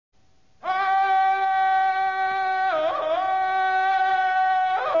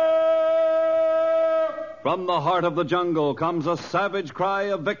From the heart of the jungle comes a savage cry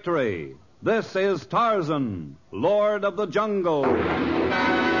of victory. This is Tarzan, Lord of the Jungle.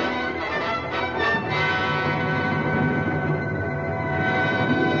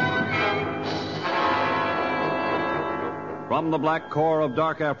 From the black core of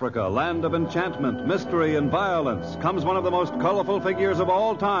dark Africa, land of enchantment, mystery, and violence, comes one of the most colorful figures of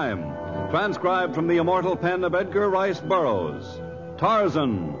all time, transcribed from the immortal pen of Edgar Rice Burroughs.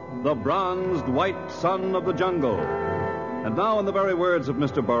 Tarzan, the bronzed white son of the jungle. And now, in the very words of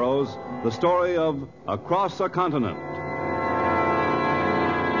Mr. Burroughs, the story of Across a Continent.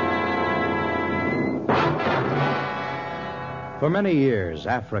 For many years,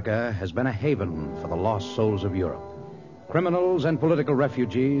 Africa has been a haven for the lost souls of Europe. Criminals and political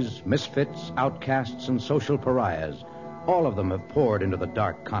refugees, misfits, outcasts, and social pariahs, all of them have poured into the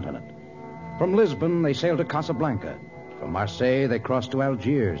dark continent. From Lisbon, they sail to Casablanca. From Marseille, they cross to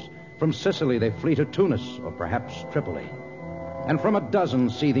Algiers. From Sicily, they flee to Tunis, or perhaps Tripoli. And from a dozen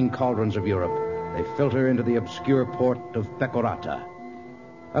seething cauldrons of Europe, they filter into the obscure port of Pecorata.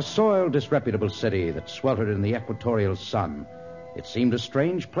 A soiled, disreputable city that sweltered in the equatorial sun. It seemed a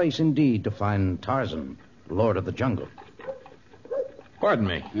strange place indeed to find Tarzan, Lord of the Jungle. Pardon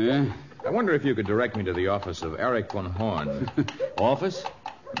me. Yeah? I wonder if you could direct me to the office of Eric von Horn. Office?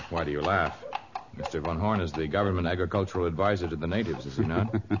 Why do you laugh? Mr. von Horn is the government agricultural advisor to the natives, is he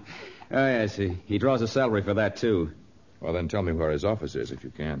not? Oh, yes. He draws a salary for that, too. Well, then tell me where his office is, if you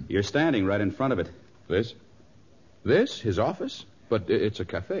can. You're standing right in front of it. This? This? His office? But it's a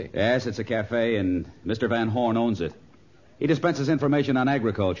cafe. Yes, it's a cafe, and Mr. Van Horn owns it. He dispenses information on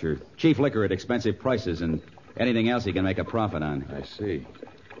agriculture, cheap liquor at expensive prices, and anything else he can make a profit on. I see.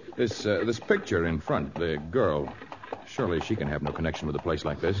 This picture in front, the girl, surely she can have no connection with a place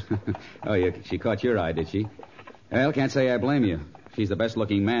like this. Oh, she caught your eye, did she? Well, can't say I blame you. She's the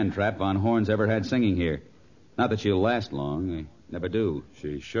best-looking man-trap Von Horn's ever had singing here. Not that she'll last long. They never do.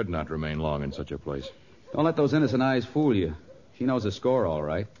 She should not remain long in such a place. Don't let those innocent eyes fool you. She knows the score, all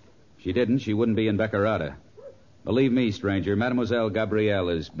right. If she didn't, she wouldn't be in Beccarata. Believe me, stranger, Mademoiselle Gabrielle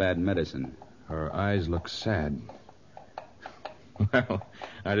is bad medicine. Her eyes look sad. Well,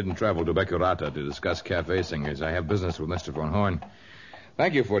 I didn't travel to Beccarata to discuss cafe singers. I have business with Mr. Von Horn.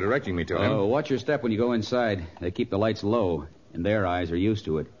 Thank you for directing me to him. Oh, watch your step when you go inside. They keep the lights low, and their eyes are used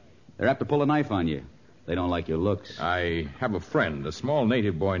to it. They're apt to pull a knife on you. They don't like your looks. I have a friend, a small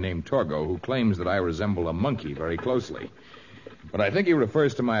native boy named Torgo, who claims that I resemble a monkey very closely. But I think he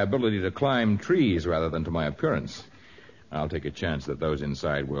refers to my ability to climb trees rather than to my appearance. I'll take a chance that those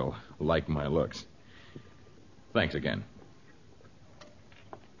inside will like my looks. Thanks again.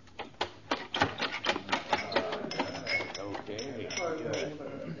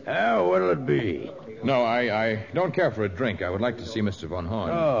 What'll it be? No, I don't care for a drink. I would like to see Mr. Von Horn.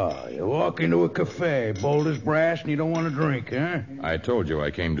 Oh, you walk into a cafe, bold as brass, and you don't want a drink, huh? I told you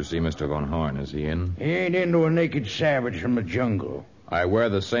I came to see Mr. Von Horn. Is he in? He ain't into a naked savage from the jungle. I wear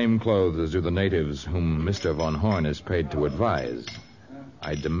the same clothes as do the natives whom Mr. Von Horn is paid to advise.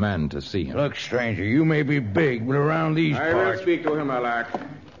 I demand to see him. Look, stranger, you may be big, but around these I parts... will speak to him, Alak.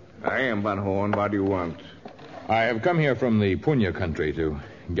 I am Van Horn. What do you want? I have come here from the Punya country to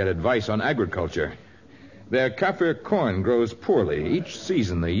get advice on agriculture. Their Kaffir corn grows poorly. Each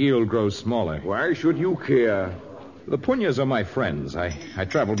season the yield grows smaller. Why should you care? The Punyas are my friends. I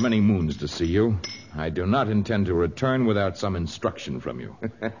traveled many moons to see you. I do not intend to return without some instruction from you.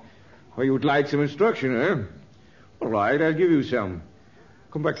 Well, you'd like some instruction, eh? All right, I'll give you some.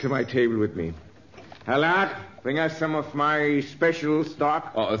 Come back to my table with me. Alak, bring us some of my special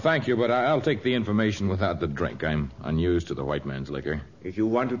stock. Oh, thank you, but I'll take the information without the drink. I'm unused to the white man's liquor. If you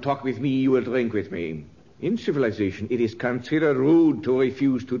want to talk with me, you will drink with me. In civilization, it is considered rude to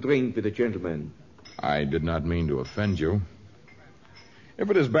refuse to drink with a gentleman. I did not mean to offend you. If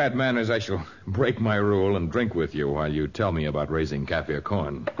it is bad manners, I shall break my rule and drink with you while you tell me about raising Kaffir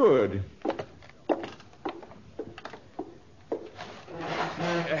corn. Good.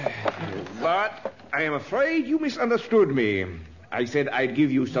 But I am afraid you misunderstood me. I said I'd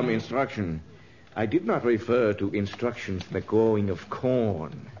give you some instruction. I did not refer to instructions in the growing of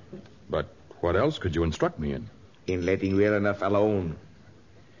corn. But what else could you instruct me in? In letting well enough alone.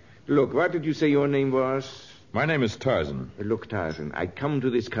 Look, what did you say your name was? My name is Tarzan. Look, Tarzan, I come to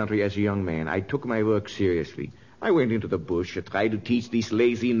this country as a young man. I took my work seriously. I went into the bush and tried to teach these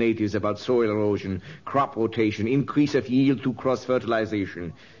lazy natives about soil erosion, crop rotation, increase of yield through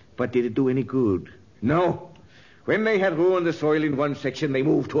cross-fertilization. But did it do any good? No. When they had ruined the soil in one section, they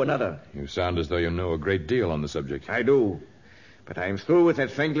moved to another. You sound as though you know a great deal on the subject. I do. But I'm through with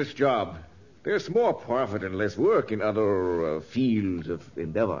that thankless job. There's more profit and less work in other fields of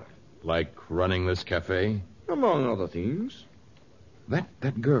endeavor. Like running this cafe? Among other things.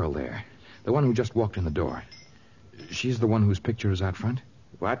 That girl there, the one who just walked in the door, she's the one whose picture is out front?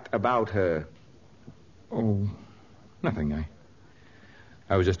 What about her? Oh, nothing.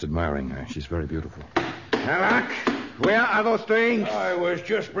 I was just admiring her. She's very beautiful. Halak, where are those things? I was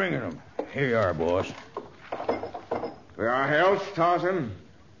just bringing them. Here you are, boss. For your health, Tarzan.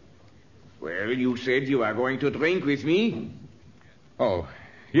 Well, you said you are going to drink with me. Oh,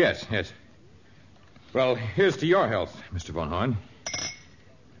 yes. Well, here's to your health, Mr. Von Horn.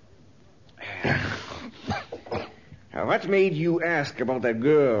 What made you ask about that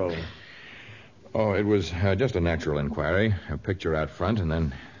girl? Oh, it was just a natural inquiry. Her picture out front, and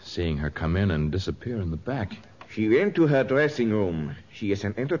then seeing her come in and disappear in the back. She went to her dressing room. She is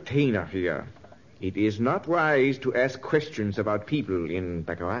an entertainer here. It is not wise to ask questions about people in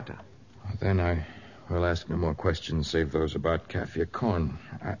Baccarata. Then I will ask no more questions save those about Kaffir corn.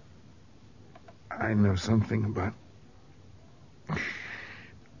 I know something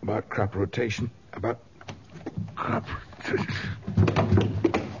about crop rotation.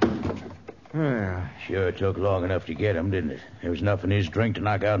 Sure took long enough to get him, didn't it? There was enough in his drink to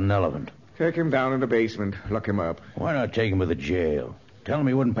knock out an elephant. Take him down in the basement. Lock him up. Why not take him to the jail? Tell him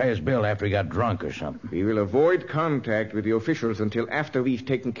he wouldn't pay his bill after he got drunk or something. We will avoid contact with the officials until after we've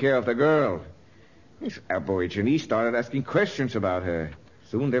taken care of the girl. This aborigine started asking questions about her.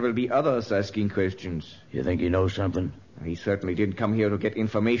 Soon there will be others asking questions. You think he knows something? He certainly didn't come here to get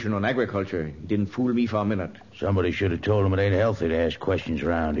information on agriculture. He didn't fool me for a minute. Somebody should have told him it ain't healthy to ask questions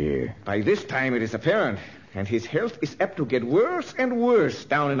around here. By this time it is apparent, and his health is apt to get worse and worse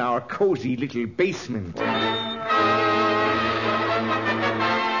down in our cozy little basement.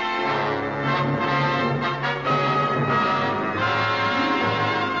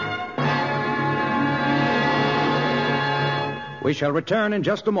 We shall return in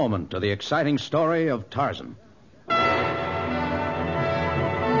just a moment to the exciting story of Tarzan.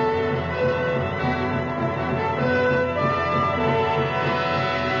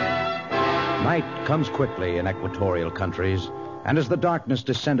 Night comes quickly in equatorial countries, and as the darkness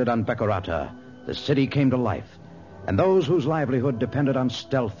descended on Baccarata, the city came to life, and those whose livelihood depended on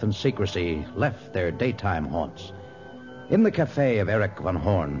stealth and secrecy left their daytime haunts. In the cafe of Erich von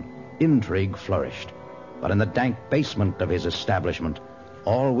Horn, intrigue flourished. But in the dank basement of his establishment,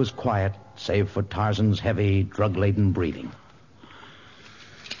 all was quiet save for Tarzan's heavy, drug-laden breathing.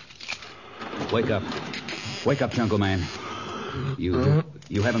 Wake up. Wake up, Jungle Man. You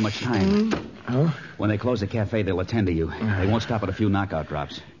haven't much time. Oh? When they close the cafe, they'll attend to you. They won't stop at a few knockout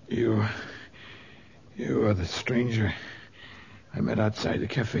drops. You are the stranger I met outside the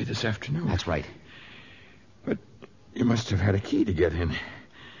cafe this afternoon. That's right. But you must have had a key to get in.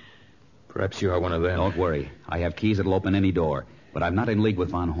 Perhaps you are one of them. Don't worry. I have keys that'll open any door. But I'm not in league with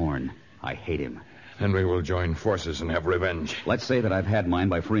Von Horn. I hate him. Then we will join forces and have revenge. Let's say that I've had mine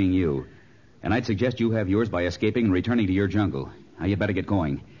by freeing you. And I'd suggest you have yours by escaping and returning to your jungle. Now, you'd better get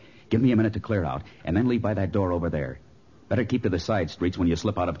going. Give me a minute to clear out, and then leave by that door over there. Better keep to the side streets when you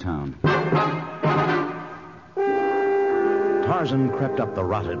slip out of town. Tarzan crept up the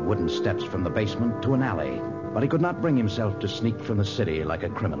rotted wooden steps from the basement to an alley, but he could not bring himself to sneak from the city like a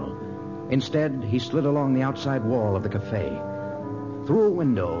criminal. Instead, he slid along the outside wall of the cafe. Through a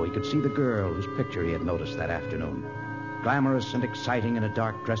window, he could see the girl whose picture he had noticed that afternoon. Glamorous and exciting in a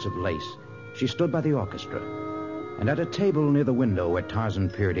dark dress of lace, she stood by the orchestra. And at a table near the window where Tarzan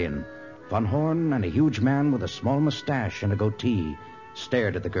peered in, Von Horn and a huge man with a small mustache and a goatee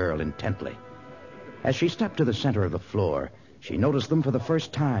stared at the girl intently. As she stepped to the center of the floor, she noticed them for the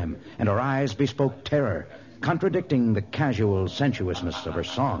first time, and her eyes bespoke terror, contradicting the casual sensuousness of her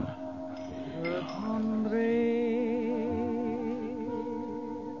song.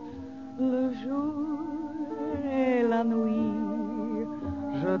 Le jour et la nuit,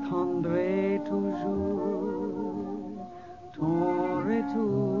 je tendrai toujours ton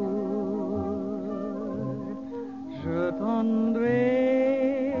retour. Je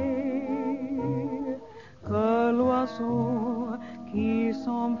tendrai que l'oiseau qui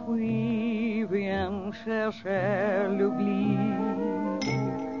s'enfuit vient chercher l'oubli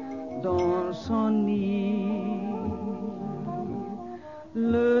dans son nid.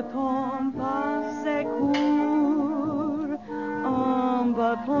 Le temps passe et court en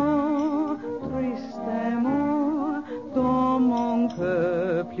battant tristement dans mon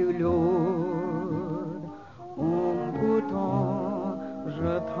cœur plus lourd. En pourtant,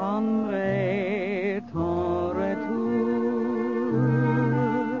 je tendrai ton retour.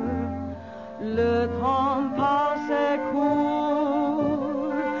 Le temps passe et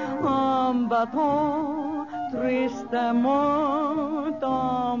court en battant tristement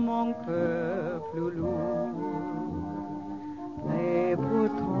dans mon cœur plus lourd. Mais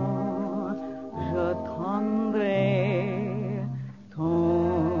pourtant, j'attendrai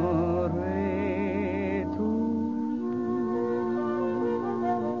ton retour.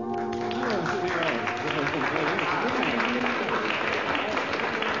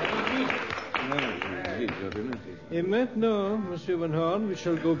 Et maintenant, Monsieur Van Horn, we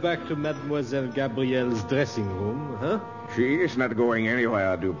shall go back to Mademoiselle Gabrielle's dressing room, huh? She is not going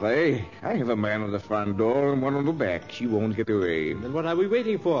anywhere, Dupré. I have a man at the front door and one on the back. She won't get away. Then what are we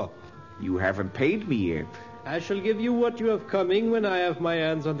waiting for? You haven't paid me yet. I shall give you what you have coming when I have my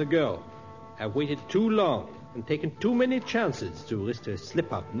hands on the girl. I've waited too long and taken too many chances to risk a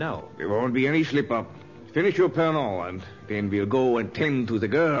slip-up now. There won't be any slip-up. Finish your Pernod, and then we'll go and tend to the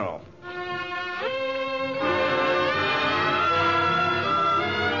girl.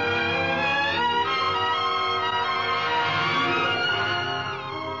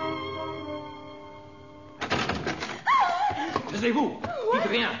 Taisez-vous! Dites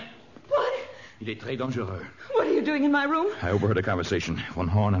rien! What? Il est très dangereux. What are you doing in my room? I overheard a conversation. Von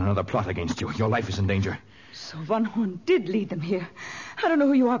Horn and another plot against you. Your life is in danger. So Von Horn did lead them here. I don't know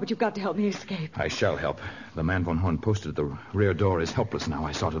who you are, but you've got to help me escape. I shall help. The man Von Horn posted at the rear door is helpless now.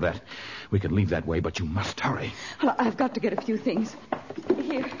 I saw to that. We can leave that way, but you must hurry. Well, I've got to get a few things.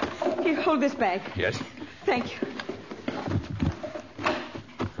 Here, hold this bag. Yes? Thank you.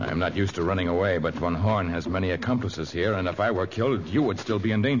 I'm not used to running away, but Von Horn has many accomplices here, and if I were killed, you would still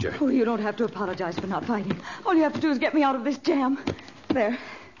be in danger. Oh, you don't have to apologize for not fighting. All you have to do is get me out of this jam. There.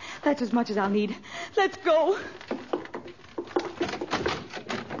 That's as much as I'll need. Let's go.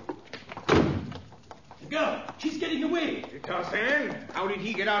 The girl, she's getting away. Tarzan, how did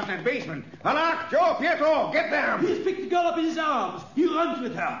he get out of that basement? Alak, Joe, Pietro, get them! He's picked the girl up in his arms. He runs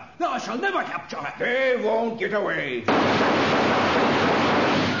with her. No, I shall never capture her. They won't get away.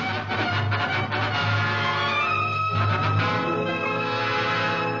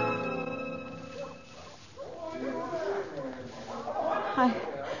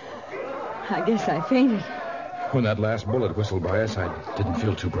 I guess I fainted. When that last bullet whistled by us, I didn't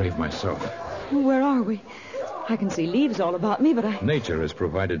feel too brave myself. Where are we? I can see leaves all about me, but I... Nature has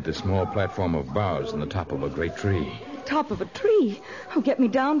provided the small platform of boughs on the top of a great tree. Top of a tree? Oh, get me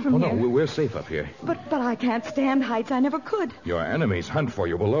down from here. Oh, no, we're safe up here. But I can't stand heights. I never could. Your enemies hunt for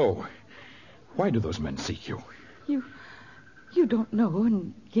you below. Why do those men seek you? You don't know,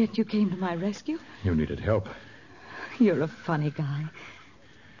 and yet you came to my rescue? You needed help. You're a funny guy.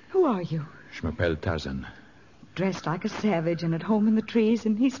 Who are you? Je m'appelle Tarzan. Dressed like a savage and at home in the trees,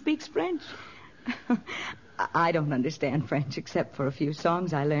 and he speaks French. I don't understand French except for a few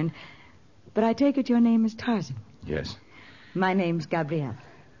songs I learned. But I take it your name is Tarzan. Yes. My name's Gabrielle.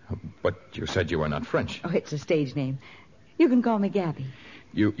 But you said you were not French. Oh, it's a stage name. You can call me Gabby.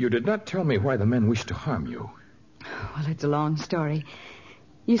 You did not tell me why the men wished to harm you. Well, it's a long story.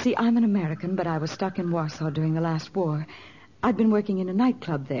 You see, I'm an American, but I was stuck in Warsaw during the last war. I'd been working in a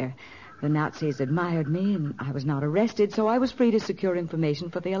nightclub there. The Nazis admired me, and I was not arrested, so I was free to secure information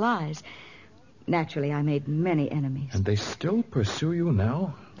for the Allies. Naturally, I made many enemies. And they still pursue you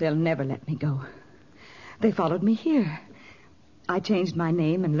now? They'll never let me go. They followed me here. I changed my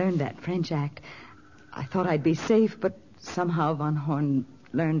name and learned that French act. I thought I'd be safe, but somehow Von Horn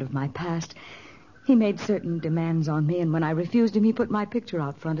learned of my past. He made certain demands on me, and when I refused him, he put my picture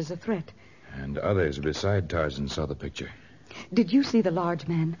out front as a threat. And others beside Tarzan saw the picture. Did you see the large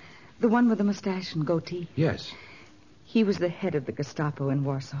man? The one with the mustache and goatee? Yes. He was the head of the Gestapo in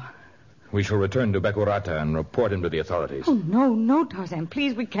Warsaw. We shall return to Bekurata and report him to the authorities. Oh, no, Tarzan.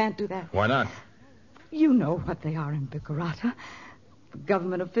 Please, we can't do that. Why not? You know what they are in Bekurata. The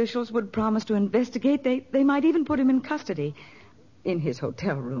government officials would promise to investigate. They might even put him in custody in his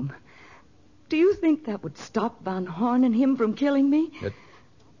hotel room. Do you think that would stop Von Horn and him from killing me?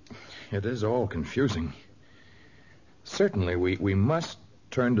 It is all confusing. Certainly, we must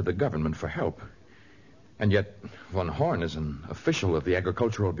turn to the government for help. And yet, Von Horn is an official of the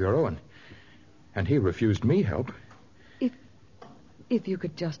Agricultural Bureau, and he refused me help. If you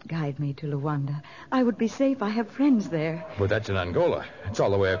could just guide me to Luanda, I would be safe. I have friends there. But that's in Angola. It's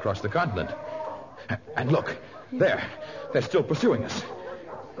all the way across the continent. And look, there. They're still pursuing us.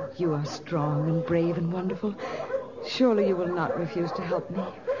 You are strong and brave and wonderful. Surely you will not refuse to help me.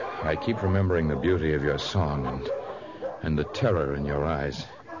 I keep remembering the beauty of your song and the terror in your eyes.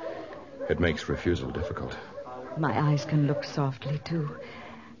 It makes refusal difficult. My eyes can look softly, too.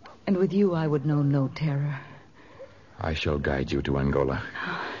 And with you, I would know no terror. I shall guide you to Angola.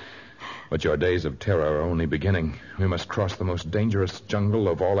 But your days of terror are only beginning. We must cross the most dangerous jungle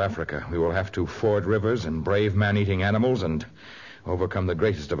of all Africa. We will have to ford rivers and brave man-eating animals and overcome the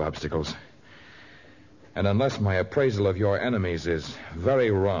greatest of obstacles. And unless my appraisal of your enemies is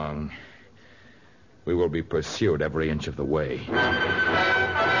very wrong, we will be pursued every inch of the way.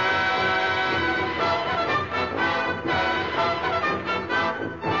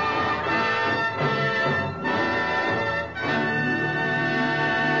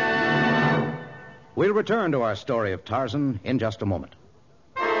 We'll return to our story of Tarzan in just a moment.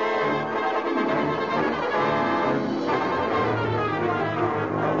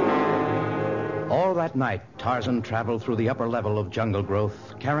 All that night, Tarzan traveled through the upper level of jungle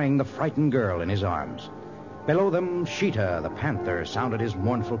growth, carrying the frightened girl in his arms. Below them, Sheeta, the panther, sounded his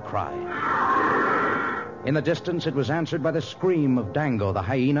mournful cry. In the distance, it was answered by the scream of Dango, the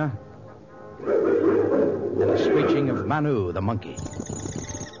hyena, and the screeching of Manu, the monkey.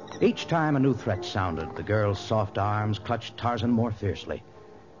 Each time a new threat sounded, the girl's soft arms clutched Tarzan more fiercely.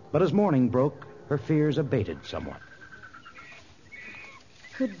 But as morning broke, her fears abated somewhat.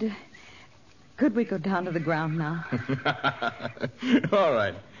 Could we go down to the ground now? All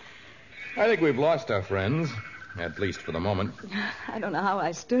right. I think we've lost our friends, at least for the moment. I don't know how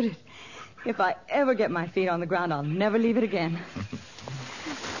I stood it. If I ever get my feet on the ground, I'll never leave it again.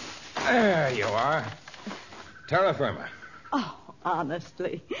 There you are. Terra firma. Oh,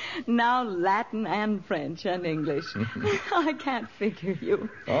 honestly. Now Latin and French and English. I can't figure you.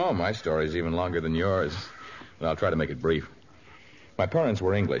 Oh, my story's even longer than yours. But I'll try to make it brief. My parents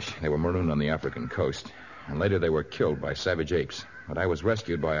were English. They were marooned on the African coast. And later they were killed by savage apes. But I was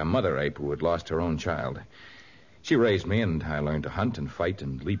rescued by a mother ape who had lost her own child. She raised me, and I learned to hunt and fight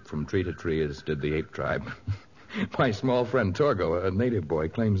and leap from tree to tree as did the ape tribe. My small friend Torgo, a native boy,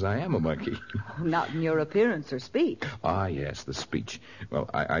 claims I am a monkey. Oh, not in your appearance or speech. Ah, yes, the speech. Well,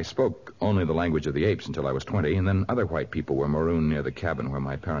 I spoke only the language of the apes until I was 20, and then other white people were marooned near the cabin where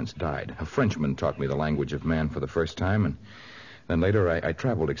my parents died. A Frenchman taught me the language of man for the first time, and then later I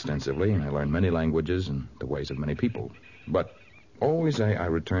traveled extensively, and I learned many languages and the ways of many people. But always I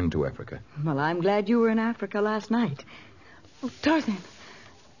returned to Africa. Well, I'm glad you were in Africa last night. Oh, Tarzan,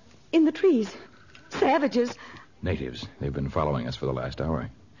 in the trees, savages. Natives. They've been following us for the last hour.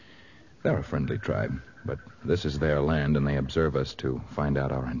 They're a friendly tribe, but this is their land, and they observe us to find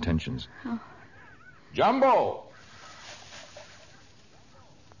out our intentions. Oh. Jumbo!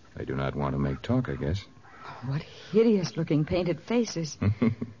 They do not want to make talk, I guess. What hideous-looking painted faces.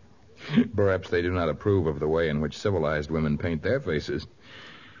 Perhaps they do not approve of the way in which civilized women paint their faces.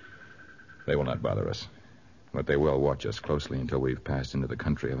 They will not bother us, but they will watch us closely until we've passed into the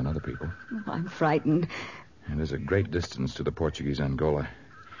country of another people. Oh, I'm frightened. It is a great distance to the Portuguese Angola.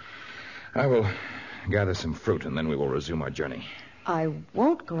 I will gather some fruit, and then we will resume our journey. I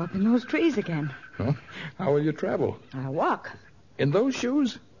won't go up in those trees again. Huh? How will you travel? I'll walk. In those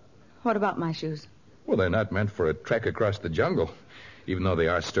shoes? What about my shoes? Well, they're not meant for a trek across the jungle, even though they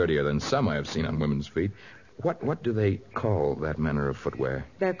are sturdier than some I have seen on women's feet. What do they call that manner of footwear?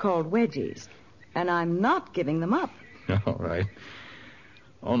 They're called wedgies, and I'm not giving them up. All right.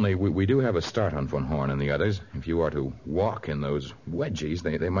 Only we do have a start on Von Horn and the others. If you are to walk in those wedgies,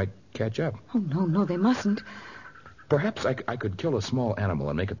 they might catch up. Oh, no, they mustn't. Perhaps I could kill a small animal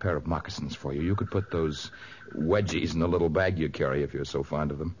and make a pair of moccasins for you. You could put those wedgies in the little bag you carry if you're so fond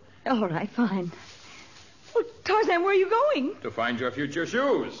of them. All right, fine. Oh, Tarzan, where are you going? To find your future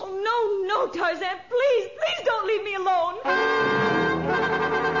shoes. Oh, no, Tarzan. Please don't leave me alone.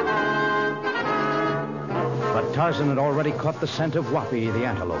 But Tarzan had already caught the scent of Wapi, the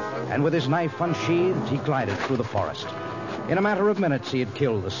antelope, and with his knife unsheathed, he glided through the forest. In a matter of minutes, he had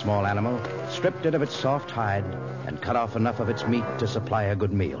killed the small animal, stripped it of its soft hide, and cut off enough of its meat to supply a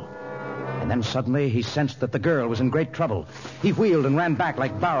good meal. And then suddenly he sensed that the girl was in great trouble. He wheeled and ran back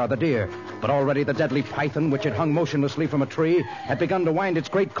like Bara the deer. But already the deadly python, which had hung motionlessly from a tree, had begun to wind its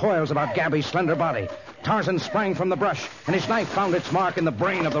great coils about Gabby's slender body. Tarzan sprang from the brush, and his knife found its mark in the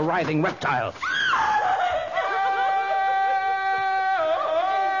brain of the writhing reptile.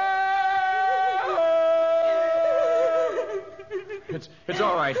 It's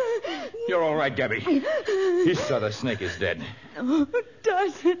all right. You're all right, Gabby. He saw the snake is dead. Oh,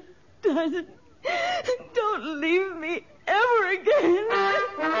 Tarzan, don't leave me ever again.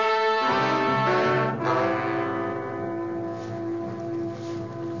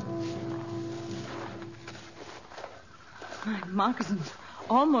 My moccasins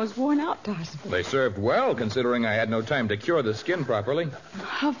almost worn out, Tarzan. They served well, considering I had no time to cure the skin properly.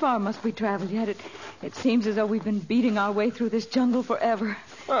 How far must we travel yet? It seems as though we've been beating our way through this jungle forever.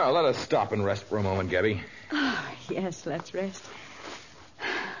 Well, let us stop and rest for a moment, Gabby. Oh, yes, let's rest.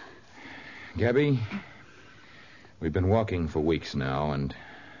 Gabby, we've been walking for weeks now, and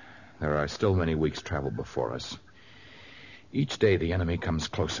there are still many weeks' travel before us. Each day the enemy comes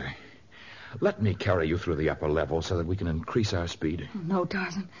closer. Let me carry you through the upper level so that we can increase our speed. No,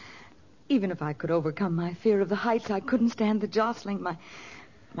 Tarzan. Even if I could overcome my fear of the heights, I couldn't stand the jostling.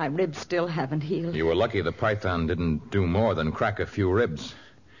 My ribs still haven't healed. You were lucky the python didn't do more than crack a few ribs.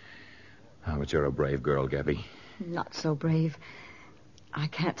 Oh, but you're a brave girl, Gabby. Not so brave. I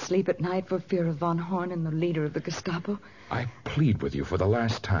can't sleep at night for fear of Von Horn and the leader of the Gestapo. I plead with you for the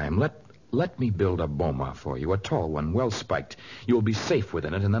last time. Let me build a boma for you, a tall one, well spiked. You'll be safe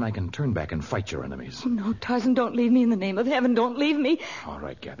within it, and then I can turn back and fight your enemies. Oh, no, Tarzan, don't leave me in the name of heaven. Don't leave me. All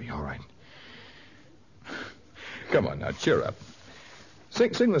right, Gabby, all right. Come on now, cheer up.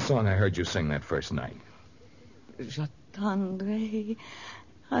 Sing the song I heard you sing that first night. J'attendrai.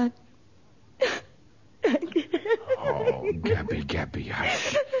 Oh, Gabby,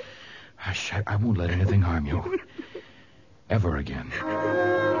 hush. Hush, I won't let anything harm you. Ever again.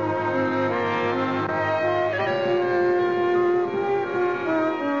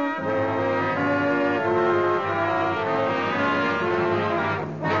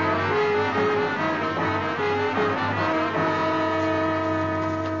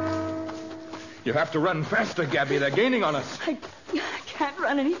 You have to run faster, Gabby. They're gaining on us. I can't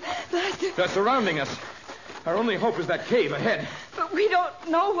run any faster. They're surrounding us. Our only hope is that cave ahead. But we don't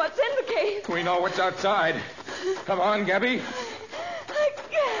know what's in the cave. We know what's outside. Come on, Gabby. I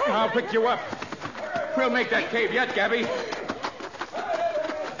can't. I'll pick you up. We'll make that cave yet, Gabby. There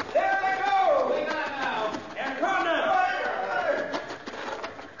they go! We got now. They're cornered.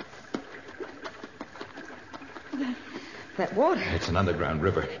 That water. It's an underground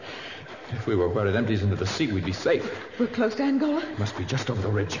river. If we were where it empties into the sea, we'd be safe. We're close to Angola? Must be just over the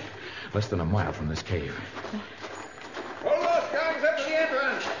ridge. Less than a mile from this cave. Pull those guys up to the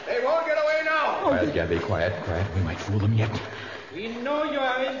entrance. They won't get away now. Quiet, Gabby, quiet. We might fool them yet. We know you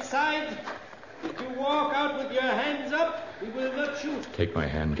are inside. If you walk out with your hands up, we will not shoot. Take my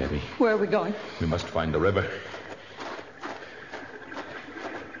hand, Gabby. Where are we going? We must find the river.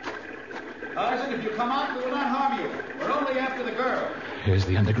 Tarzan, if you come out, we will not harm you. We're only after the girl. Here's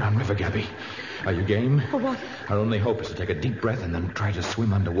the underground river, Gabby. Are you game? For what? Our only hope is to take a deep breath and then try to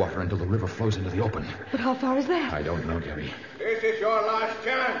swim underwater until the river flows into the open. But how far is that? I don't know, Gabby. This is your last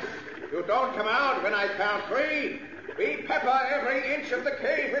chance. You don't come out when I count 3. We pepper every inch of the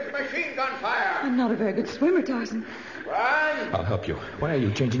cave with machine gun fire. I'm not a very good swimmer, Tarzan. Run! I'll help you. Why are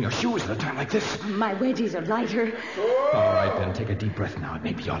you changing your shoes at a time like this? My wedgies are lighter. All right, then. Take a deep breath now. It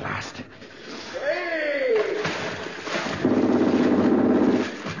may be your last. 3.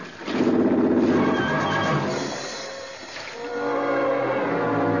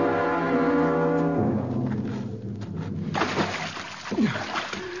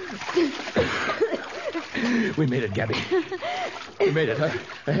 We made it, Gabby. We made it.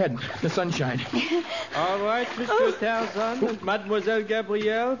 Ahead, the sunshine. All right, Mr. Tarzan and Mademoiselle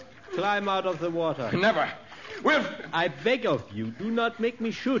Gabrielle, climb out of the water. Never. I beg of you, do not make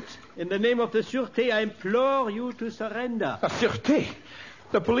me shoot. In the name of the Sûreté, I implore you to surrender. The Sûreté?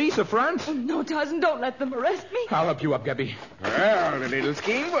 The police of France? Oh, no, Tarzan, don't let them arrest me. I'll help you up, Gabby. Well, the little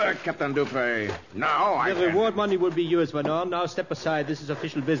scheme worked, Captain Dupre. Now The reward money will be yours, Van Horn. Now step aside. This is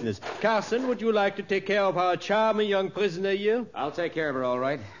official business. Carson, would you like to take care of our charming young prisoner here? I'll take care of her, all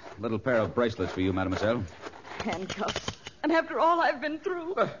right. Little pair of bracelets for you, mademoiselle. Handcuffs. And after all I've been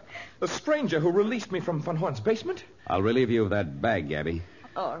through. The stranger who released me from Van Horn's basement? I'll relieve you of that bag, Gabby.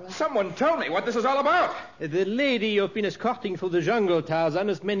 All right. Someone tell me what this is all about. The lady you've been escorting through the jungle, Tarzan,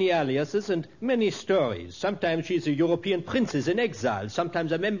 has many aliases and many stories. Sometimes she's a European princess in exile.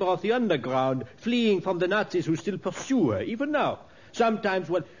 Sometimes a member of the underground, fleeing from the Nazis who still pursue her, even now. Sometimes,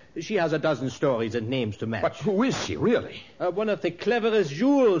 well, she has a dozen stories and names to match. But who is she, really? One of the cleverest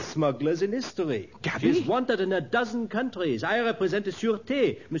jewel smugglers in history. Gabby? She's wanted in a dozen countries. I represent the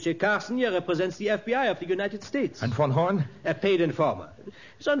Sûreté. Monsieur Carson here represents the FBI of the United States. And Van Horn? A paid informer.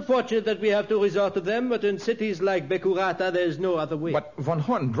 It's unfortunate that we have to resort to them, but in cities like Becurata, there's no other way. But Van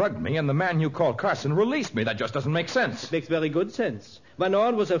Horn drugged me, and the man you call Carson released me. That just doesn't make sense. Makes very good sense. Van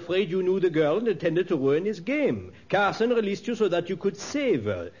Horn was afraid you knew the girl and intended to ruin his game. Carson released you so that you could save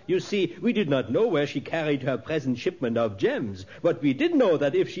her. You see, we did not know where she carried her present shipment of gems, but we did know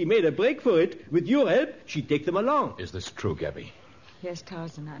that if she made a break for it, with your help, she'd take them along. Is this true, Gabby? Yes,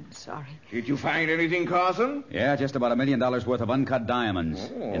 Tarzan, I'm sorry. Did you find anything, Carson? Yeah, just about $1 million worth of uncut diamonds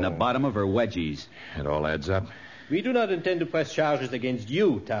in the bottom of her wedgies. It all adds up. We do not intend to press charges against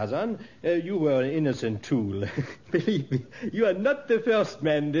you, Tarzan. You were an innocent tool. Believe me, you are not the first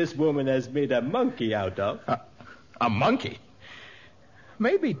man this woman has made a monkey out of. A monkey?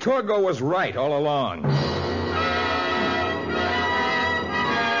 Maybe Torgo was right all along.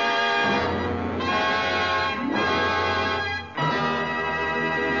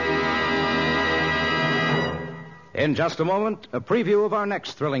 In just a moment, a preview of our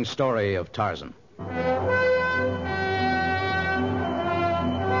next thrilling story of Tarzan.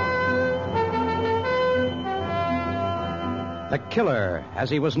 The Killer, as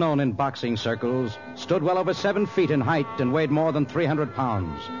he was known in boxing circles, stood well over 7 feet in height and weighed more than 300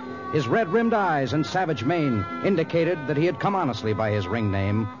 pounds. His red-rimmed eyes and savage mane indicated that he had come honestly by his ring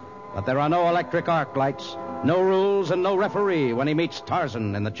name. But there are no electric arc lights, no rules, and no referee when he meets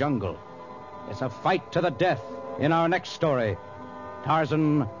Tarzan in the jungle. It's a fight to the death in our next story,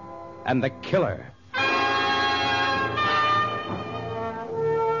 Tarzan and the Killer.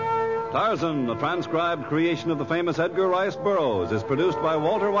 Tarzan, a transcribed creation of the famous Edgar Rice Burroughs, is produced by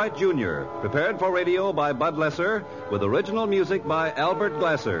Walter White, Jr., prepared for radio by Bud Lesser, with original music by Albert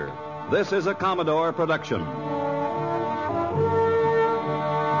Glasser. This is a Commodore production.